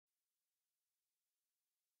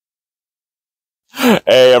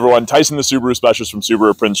Hey everyone, Tyson the Subaru Specialist from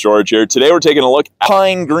Subaru Prince George here. Today we're taking a look at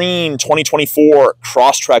Alpine Green 2024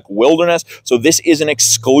 Crosstrek Wilderness. So this is an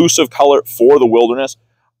exclusive color for the Wilderness.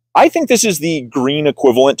 I think this is the green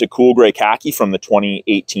equivalent to cool gray khaki from the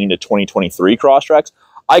 2018 to 2023 Crosstreks.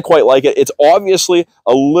 I quite like it. It's obviously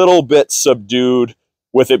a little bit subdued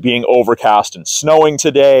with it being overcast and snowing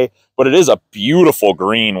today, but it is a beautiful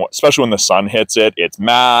green, especially when the sun hits it. It's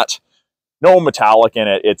matte, no metallic in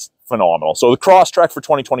it. It's phenomenal. So the Crosstrek for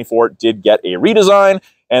 2024 did get a redesign,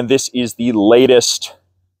 and this is the latest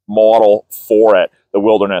model for it, the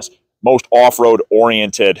Wilderness. Most off-road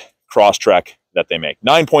oriented Crosstrek that they make.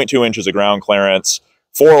 9.2 inches of ground clearance,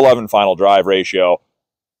 411 final drive ratio,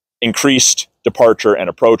 increased departure and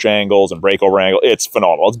approach angles and breakover angle. It's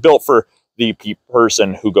phenomenal. It's built for the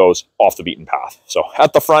person who goes off the beaten path. So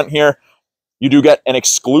at the front here, you do get an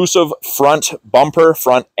exclusive front bumper,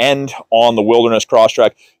 front end on the Wilderness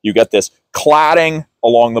Crosstrek. You get this cladding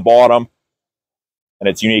along the bottom, and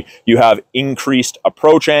it's unique. You have increased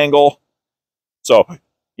approach angle. So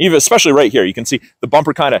even especially right here, you can see the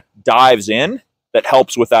bumper kind of dives in. That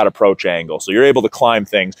helps with that approach angle. So you're able to climb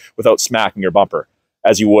things without smacking your bumper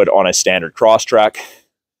as you would on a standard Crosstrek.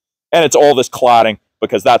 And it's all this cladding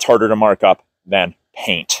because that's harder to mark up than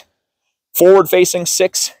paint. Forward-facing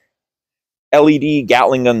 6 LED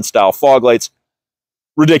Gatling gun style fog lights,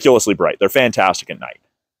 ridiculously bright. They're fantastic at night.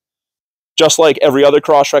 Just like every other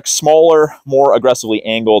Crosstrek, smaller, more aggressively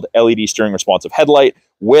angled LED steering responsive headlight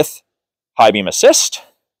with high beam assist.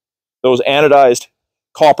 Those anodized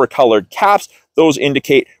copper colored caps, those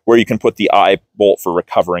indicate where you can put the eye bolt for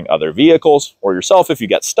recovering other vehicles or yourself if you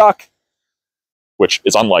get stuck, which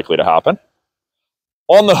is unlikely to happen.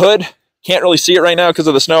 On the hood, can't really see it right now because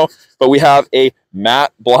of the snow, but we have a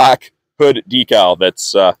matte black hood decal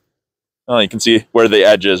that's, you can see where the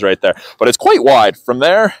edge is right there, but it's quite wide. From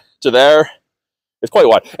there to there, it's quite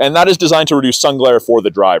wide. And that is designed to reduce sun glare for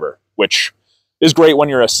the driver, which is great when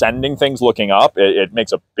you're ascending things looking up. It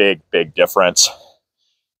makes a big, big difference.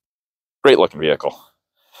 Great looking vehicle.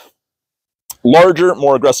 Larger,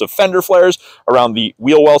 more aggressive fender flares around the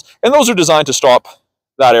wheel wells, and those are designed to stop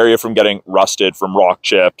that area from getting rusted from rock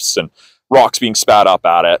chips and rocks being spat up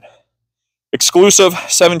at it. Exclusive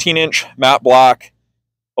 17-inch matte black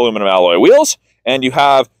aluminum alloy wheels, and you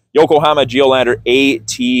have Yokohama Geolandar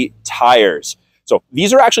AT tires. So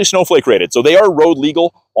these are actually snowflake rated, so they are road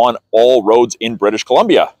legal on all roads in British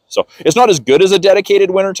Columbia. So it's not as good as a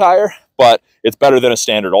dedicated winter tire, but it's better than a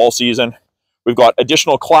standard all season. We've got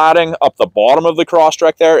additional cladding up the bottom of the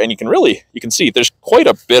Crosstrek there, and you can see there's quite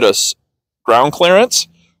a bit of ground clearance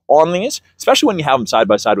on these, especially when you have them side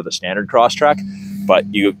by side with a standard Crosstrek.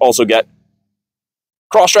 But you also get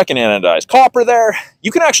Crosstrek and anodized copper there.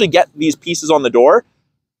 You can actually get these pieces on the door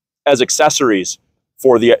as accessories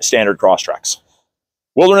for the standard Crosstreks.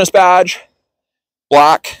 Wilderness badge,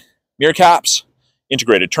 black mirror caps,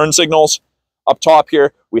 integrated turn signals. Up top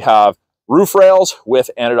here, we have roof rails with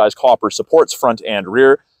anodized copper supports front and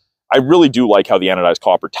rear. I really do like how the anodized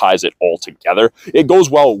copper ties it all together. It goes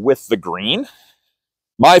well with the green.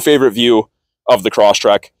 My favorite view of the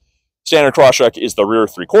Crosstrek, standard Crosstrek, is the rear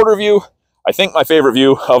 3/4 view. I think my favorite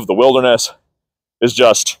view of the Wilderness is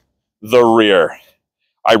just the rear.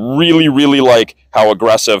 I really, really like how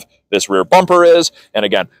aggressive this rear bumper is. And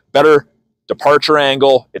again, better departure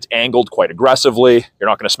angle. It's angled quite aggressively. You're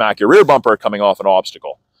not going to smack your rear bumper coming off an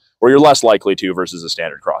obstacle, or you're less likely to versus a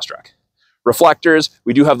standard Crosstrek. Reflectors,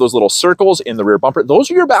 we do have those little circles in the rear bumper. Those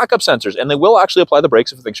are your backup sensors, and they will actually apply the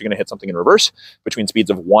brakes if it thinks you're going to hit something in reverse between speeds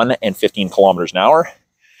of 1 and 15 kilometers an hour.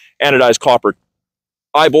 Anodized copper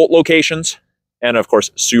eye bolt locations, and of course,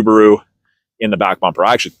 Subaru in the back bumper.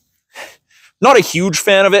 Actually, not a huge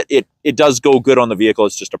fan of it. It does go good on the vehicle.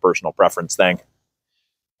 It's just a personal preference thing.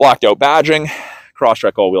 Blacked out badging,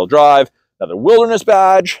 Crosstrek All-Wheel Drive, another Wilderness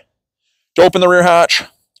badge. To open the rear hatch,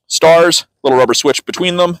 stars, little rubber switch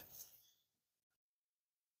between them.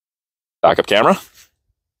 Backup camera.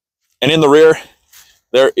 And in the rear,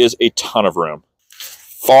 there is a ton of room.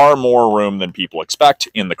 Far more room than people expect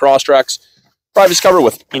in the Crosstreks. Privacy cover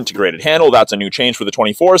with integrated handle. That's a new change for the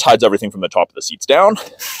 24s. Hides everything from the top of the seats down.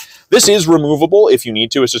 This is removable if you need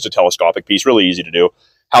to. It's just a telescopic piece. Really easy to do.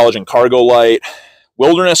 Halogen cargo light.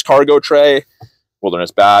 Wilderness cargo tray.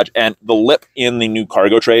 Wilderness badge. And the lip in the new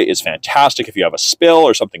cargo tray is fantastic. If you have a spill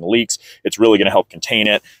or something leaks, it's really going to help contain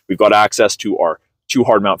it. We've got access to our 2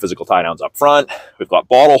 hard mount physical tie downs up front. We've got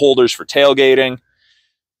bottle holders for tailgating.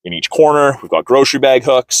 In each corner, we've got grocery bag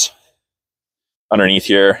hooks. Underneath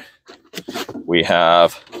here, we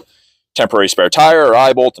have temporary spare tire or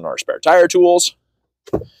eye bolt and our spare tire tools.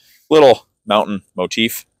 Little mountain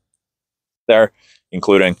motif there,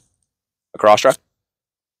 including a Crosstrek.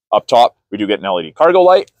 Up top, we do get an LED cargo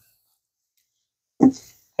light.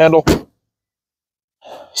 Handle.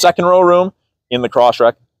 Second row room in the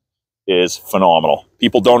Crosstrek is phenomenal.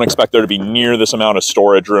 People don't expect there to be near this amount of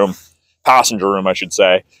storage room, passenger room, I should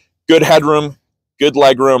say. Good headroom, good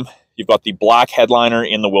leg room. You've got the black headliner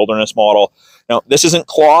in the Wilderness model. Now, this isn't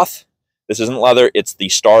cloth. This isn't leather. It's the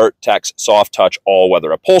StarTex Soft Touch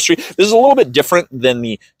all-weather upholstery. This is a little bit different than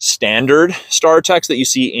the standard StarTex that you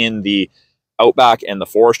see in the Outback and the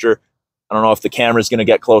Forester. I don't know if the camera is going to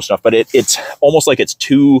get close enough, but it's almost like it's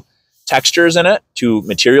two textures in it, two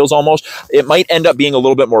materials almost. It might end up being a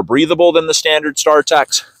little bit more breathable than the standard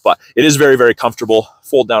StarTex, but it is very, very comfortable.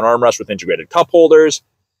 Fold-down armrest with integrated cup holders.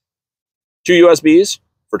 2 USBs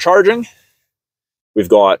for charging. We've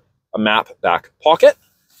got a map back pocket.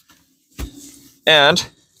 And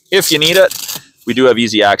if you need it, we do have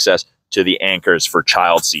easy access to the anchors for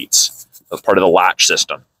child seats. That's part of the latch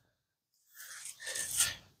system.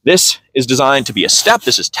 This is designed to be a step.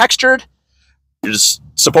 This is textured. You're just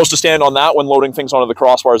supposed to stand on that when loading things onto the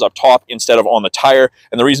crossbars up top instead of on the tire.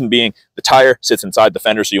 And the reason being, the tire sits inside the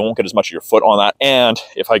fender, so you won't get as much of your foot on that. And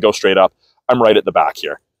if I go straight up, I'm right at the back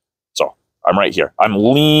here. So I'm right here. I'm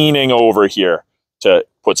leaning over here to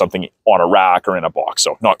put something on a rack or in a box,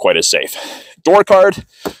 so not quite as safe. Door card,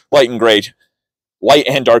 light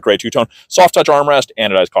and dark gray two-tone, soft touch armrest,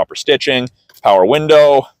 anodized copper stitching, power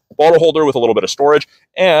window, bottle holder with a little bit of storage,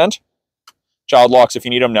 and child locks if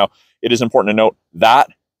you need them. Now, it is important to note that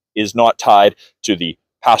is not tied to the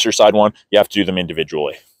passenger side one. You have to do them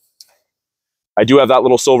individually. I do have that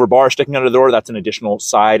little silver bar sticking out of the door. That's an additional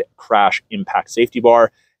side crash impact safety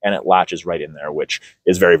bar, and it latches right in there, which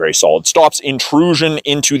is very, very solid. Stops intrusion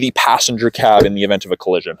into the passenger cab in the event of a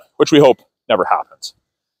collision, which we hope never happens.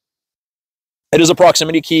 It is a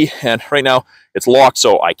proximity key, and right now it's locked,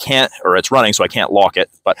 so I can't, or it's running, so I can't lock it.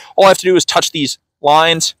 But all I have to do is touch these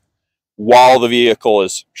lines while the vehicle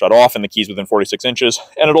is shut off and the key's within 46 inches,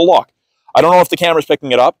 and it'll lock. I don't know if the camera's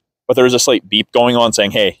picking it up, but there is a slight beep going on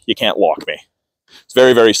saying, hey, you can't lock me. It's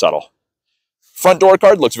very, very subtle. Front door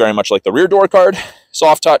card looks very much like the rear door card.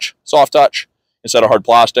 Soft touch instead of hard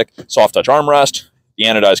plastic. Soft touch armrest, the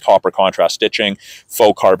anodized copper contrast stitching,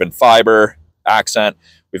 faux carbon fiber accent.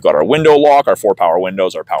 We've got our window lock, our 4 power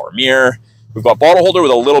windows, our power mirror. We've got bottle holder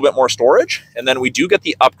with a little bit more storage. And then we do get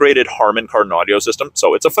the upgraded Harman Kardon audio system.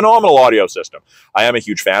 So it's a phenomenal audio system. I am a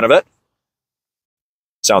huge fan of it.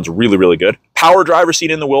 Sounds really, really good. Power driver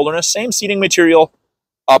seat in the Wilderness. Same seating material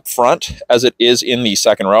up front as it is in the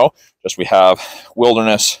second row. Just we have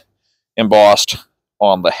Wilderness embossed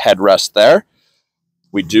on the headrest there.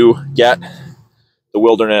 We do get the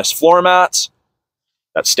Wilderness floor mats.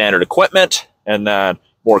 That's standard equipment. And then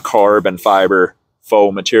more carbon fiber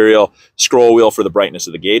faux material. Scroll wheel for the brightness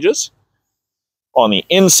of the gauges. On the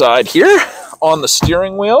inside here, on the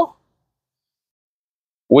steering wheel,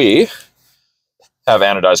 we have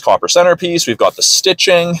anodized copper centerpiece. We've got the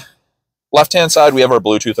stitching. Left-hand side, we have our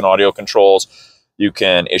Bluetooth and audio controls. You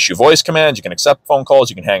can issue voice commands. You can accept phone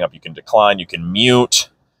calls. You can hang up. You can decline. You can mute.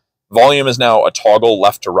 Volume is now a toggle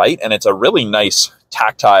left to right, and it's a really nice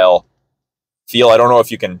tactile feel. I don't know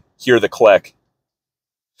if you can hear the click,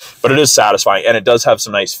 but it is satisfying, and it does have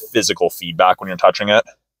some nice physical feedback when you're touching it.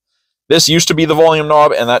 This used to be the volume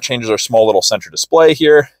knob, and that changes our small little center display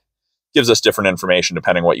here. Gives us different information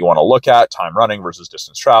depending on what you want to look at, time running versus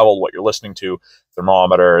distance traveled, what you're listening to,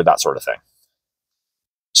 thermometer, that sort of thing.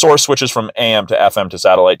 Source switches from AM to FM to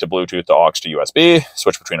satellite to Bluetooth to aux to USB.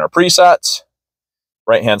 Switch between our presets.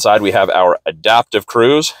 Right-hand side, we have our adaptive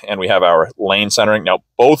cruise, and we have our lane centering. Now,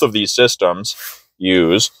 both of these systems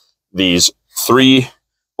use these 3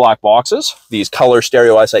 black boxes, these color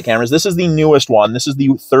stereo eyesight cameras. This is the newest one. This is the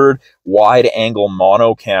 3rd wide-angle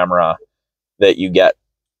mono camera that you get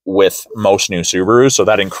with most new Subarus, so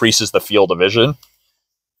that increases the field of vision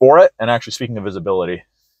for it. And actually, speaking of visibility,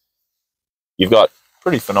 you've got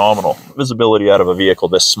pretty phenomenal visibility out of a vehicle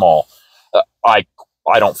this small. I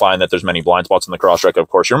don't find that there's many blind spots in the Crosstrek. Of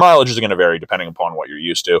course, your mileage is going to vary depending upon what you're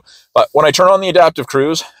used to. But when I turn on the adaptive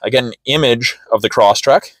cruise, I get an image of the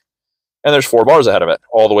Crosstrek, and there's 4 bars ahead of it,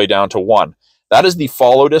 all the way down to 1. That is the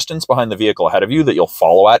follow distance behind the vehicle ahead of you that you'll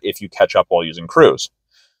follow at if you catch up while using cruise.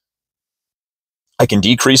 I can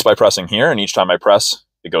decrease by pressing here, and each time I press,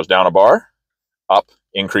 it goes down a bar, up,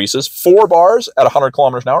 increases. 4 bars at 100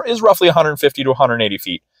 kilometers an hour is roughly 150 to 180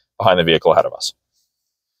 feet behind the vehicle ahead of us.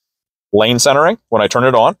 Lane centering, when I turn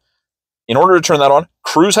it on, in order to turn that on,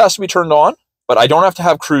 cruise has to be turned on, but I don't have to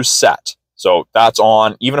have cruise set. So that's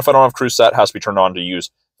on, even if I don't have cruise set, it has to be turned on to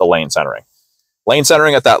use the lane centering. Lane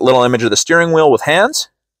centering at that little image of the steering wheel with hands.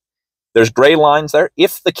 There's gray lines there.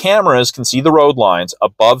 If the cameras can see the road lines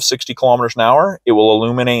above 60 kilometers an hour, it will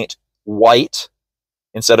illuminate white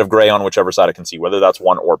instead of gray on whichever side it can see, whether that's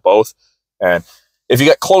one or both. And if you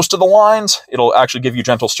get close to the lines, it'll actually give you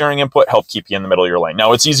gentle steering input, help keep you in the middle of your lane.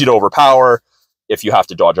 Now, it's easy to overpower if you have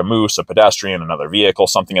to dodge a moose, a pedestrian, another vehicle,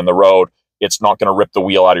 something in the road. It's not going to rip the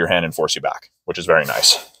wheel out of your hand and force you back, which is very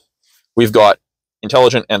nice. We've got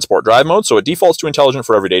intelligent and sport drive mode. So it defaults to intelligent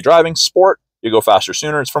for everyday driving. Sport, you go faster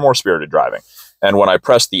sooner. It's for more spirited driving. And when I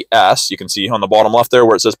press the S, you can see on the bottom left there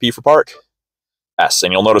where it says P for park, S.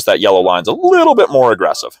 And you'll notice that yellow line's a little bit more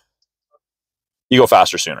aggressive. You go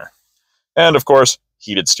faster sooner. And of course,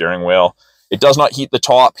 heated steering wheel. It does not heat the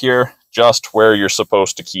top here, just where you're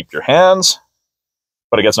supposed to keep your hands,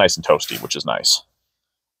 but it gets nice and toasty, which is nice.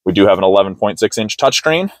 We do have an 11.6-inch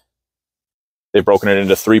touchscreen. They've broken it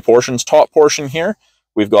into 3 portions. Top portion here,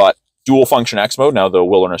 we've got dual function X mode. Now the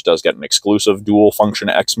Wilderness does get an exclusive dual function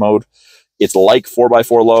X mode. It's like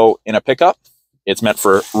 4x4 low in a pickup. It's meant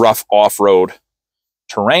for rough off-road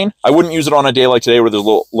terrain. I wouldn't use it on a day like today where there's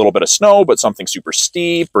a little bit of snow, but something super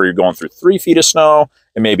steep or you're going through 3 feet of snow,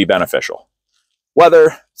 it may be beneficial.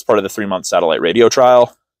 Weather, it's part of the 3-month satellite radio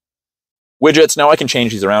trial. Widgets, now I can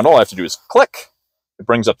change these around. All I have to do is click. It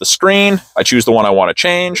brings up the screen. I choose the one I want to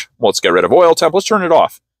change. Well, let's get rid of oil temp. Let's turn it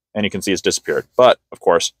off. And you can see it's disappeared. But, of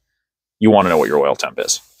course, you want to know what your oil temp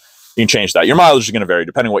is. You can change that. Your mileage is going to vary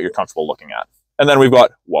depending on what you're comfortable looking at. And then we've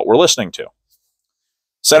got what we're listening to.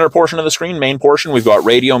 Center portion of the screen, main portion, we've got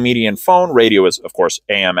radio, media, and phone. Radio is, of course,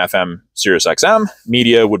 AM, FM, Sirius XM.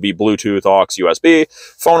 Media would be Bluetooth, aux, USB.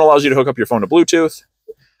 Phone allows you to hook up your phone to Bluetooth.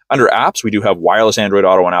 Under apps, we do have wireless Android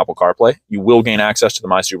Auto and Apple CarPlay. You will gain access to the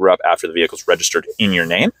My Subaru app after the vehicle is registered in your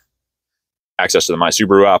name. Access to the My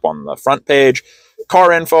Subaru app on the front page.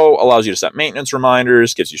 Car info allows you to set maintenance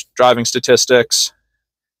reminders, gives you driving statistics.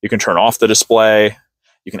 You can turn off the display.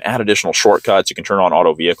 You can add additional shortcuts. You can turn on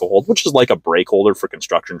auto vehicle hold, which is like a brake holder for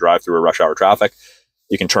construction drive-through or rush hour traffic.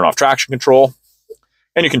 You can turn off traction control.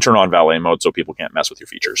 And you can turn on valet mode so people can't mess with your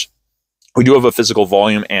features. We do have a physical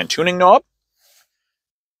volume and tuning knob.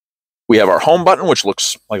 We have our home button, which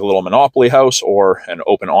looks like a little Monopoly house or an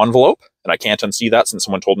open envelope. And I can't unsee that since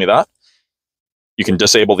someone told me that. You can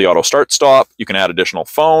disable the auto start stop. You can add additional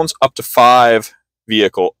phones. Up to 5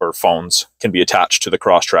 vehicle or phones can be attached to the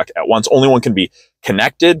Crosstrek at once. Only one can be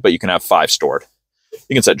connected, but you can have 5 stored.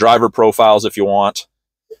 You can set driver profiles if you want.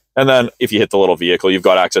 And then if you hit the little vehicle, you've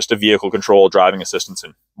got access to vehicle control, driving assistance,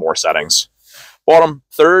 and more settings. Bottom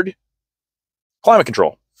third, climate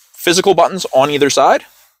control. Physical buttons on either side.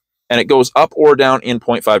 And it goes up or down in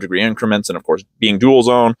 0.5-degree increments. And of course, being dual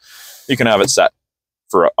zone, you can have it set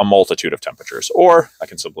for a multitude of temperatures. Or I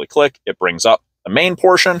can simply click. It brings up the main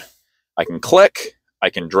portion. I can click. I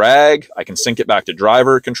can drag. I can sync it back to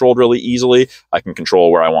driver controlled really easily. I can control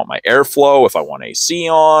where I want my airflow, if I want AC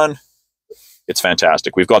on. It's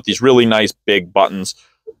fantastic. We've got these really nice big buttons.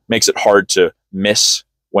 Makes it hard to miss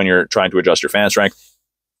when you're trying to adjust your fan strength.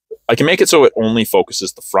 I can make it so it only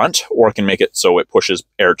focuses the front, or I can make it so it pushes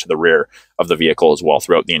air to the rear of the vehicle as well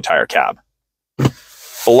throughout the entire cab.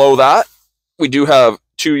 Below that, we do have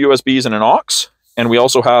 2 USBs and an aux, and we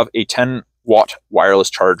also have a 10-watt wireless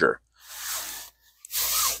charger.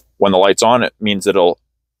 When the light's on, it means that it'll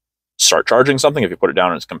start charging something. If you put it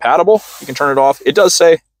down and it's compatible, you can turn it off. It does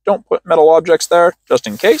say, don't put metal objects there, just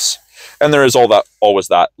in case. And there is always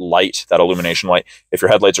that light, that illumination light. If your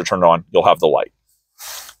headlights are turned on, you'll have the light.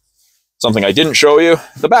 Something I didn't show you,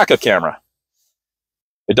 the backup camera.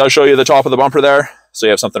 It does show you the top of the bumper there, so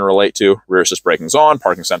you have something to relate to. Rear assist braking's on,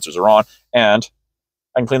 parking sensors are on, and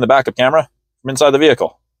I can clean the backup camera from inside the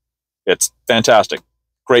vehicle. It's fantastic.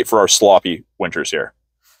 Great for our sloppy winters here.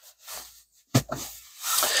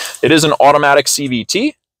 It is an automatic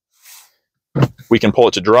CVT. We can pull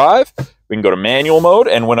it to drive. We can go to manual mode,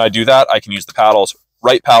 and when I do that, I can use the paddles.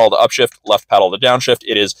 Right paddle to upshift, left paddle to downshift.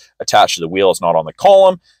 It is attached to the wheel. It's not on the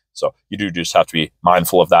column. So you do just have to be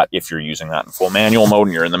mindful of that if you're using that in full manual mode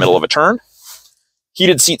and you're in the middle of a turn.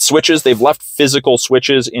 Heated seat switches. They've left physical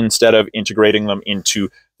switches instead of integrating them into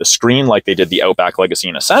the screen like they did the Outback Legacy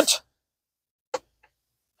and Ascent.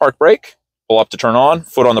 Park brake. Pull up to turn on.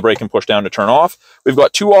 Foot on the brake and push down to turn off. We've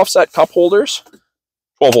got 2 offset cup holders.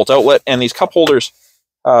 12-volt outlet. And these cup holders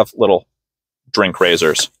have little drink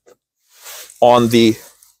raisers. On the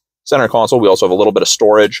center console, we also have a little bit of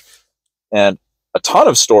storage and a ton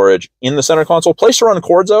of storage in the center console, place to run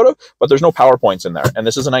cords out of, but there's no power points in there. And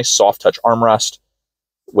this is a nice soft touch armrest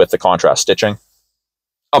with the contrast stitching.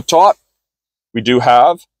 Up top, we do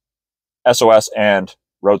have SOS and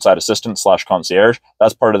roadside assistance / concierge.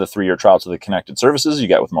 That's part of the 3-year trial to the connected services you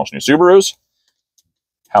get with most new Subarus.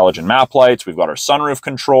 halogen map lights. We've got our sunroof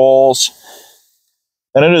controls.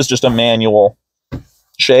 And it is just a manual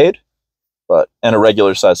shade, and a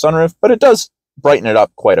regular size sunroof, but it does brighten it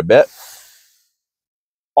up quite a bit.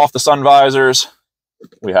 Off the sun visors,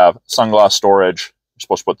 we have sunglass storage. You're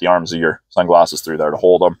supposed to put the arms of your sunglasses through there to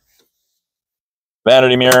hold them.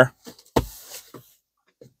 Vanity mirror.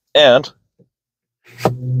 And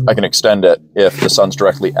I can extend it if the sun's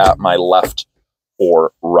directly at my left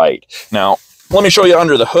or right. Now, let me show you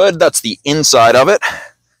under the hood. That's the inside of it.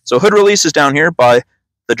 So hood release is down here by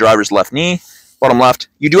the driver's left knee, bottom left.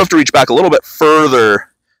 You do have to reach back a little bit further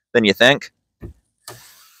than you think.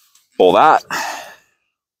 Pull that.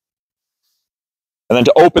 And then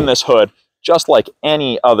to open this hood, just like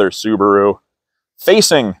any other Subaru,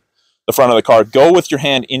 facing the front of the car, go with your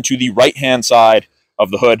hand into the right-hand side of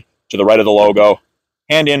the hood to the right of the logo.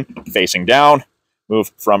 Hand in, facing down,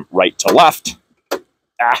 move from right to left.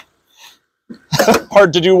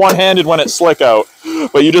 Hard to do one-handed when it's slick out,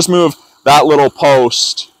 but you just move that little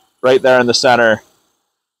post right there in the center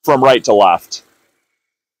from right to left.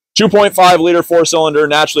 2.5 liter four-cylinder,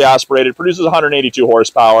 naturally aspirated, produces 182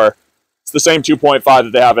 horsepower. It's the same 2.5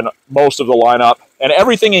 that they have in most of the lineup. And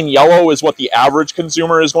everything in yellow is what the average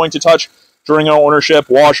consumer is going to touch during ownership.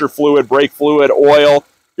 Washer fluid, brake fluid, oil,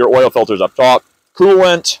 your oil filters up top,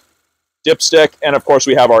 coolant, dipstick, and of course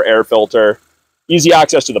we have our air filter. Easy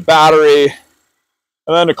access to the battery.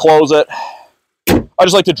 And then to close it, I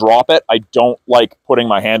just like to drop it. I don't like putting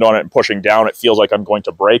my hand on it and pushing down. It feels like I'm going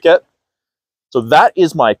to break it. So that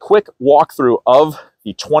is my quick walkthrough of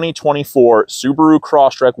the 2024 Subaru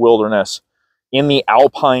Crosstrek Wilderness in the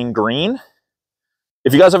Alpine green.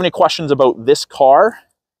 If you guys have any questions about this car,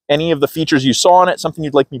 any of the features you saw in it, something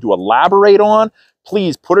you'd like me to elaborate on,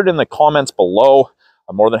 please put it in the comments below.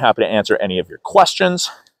 I'm more than happy to answer any of your questions.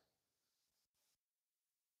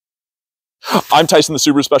 I'm Tyson, the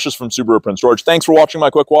Subaru specialist from Subaru Prince George. Thanks for watching my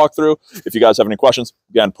quick walkthrough. If you guys have any questions,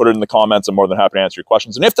 again, put it in the comments. I'm more than happy to answer your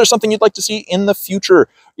questions. And if there's something you'd like to see in the future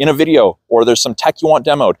in a video, or there's some tech you want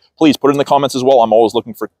demoed, please put it in the comments as well. I'm always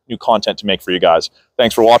looking for new content to make for you guys.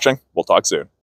 Thanks for watching. We'll talk soon.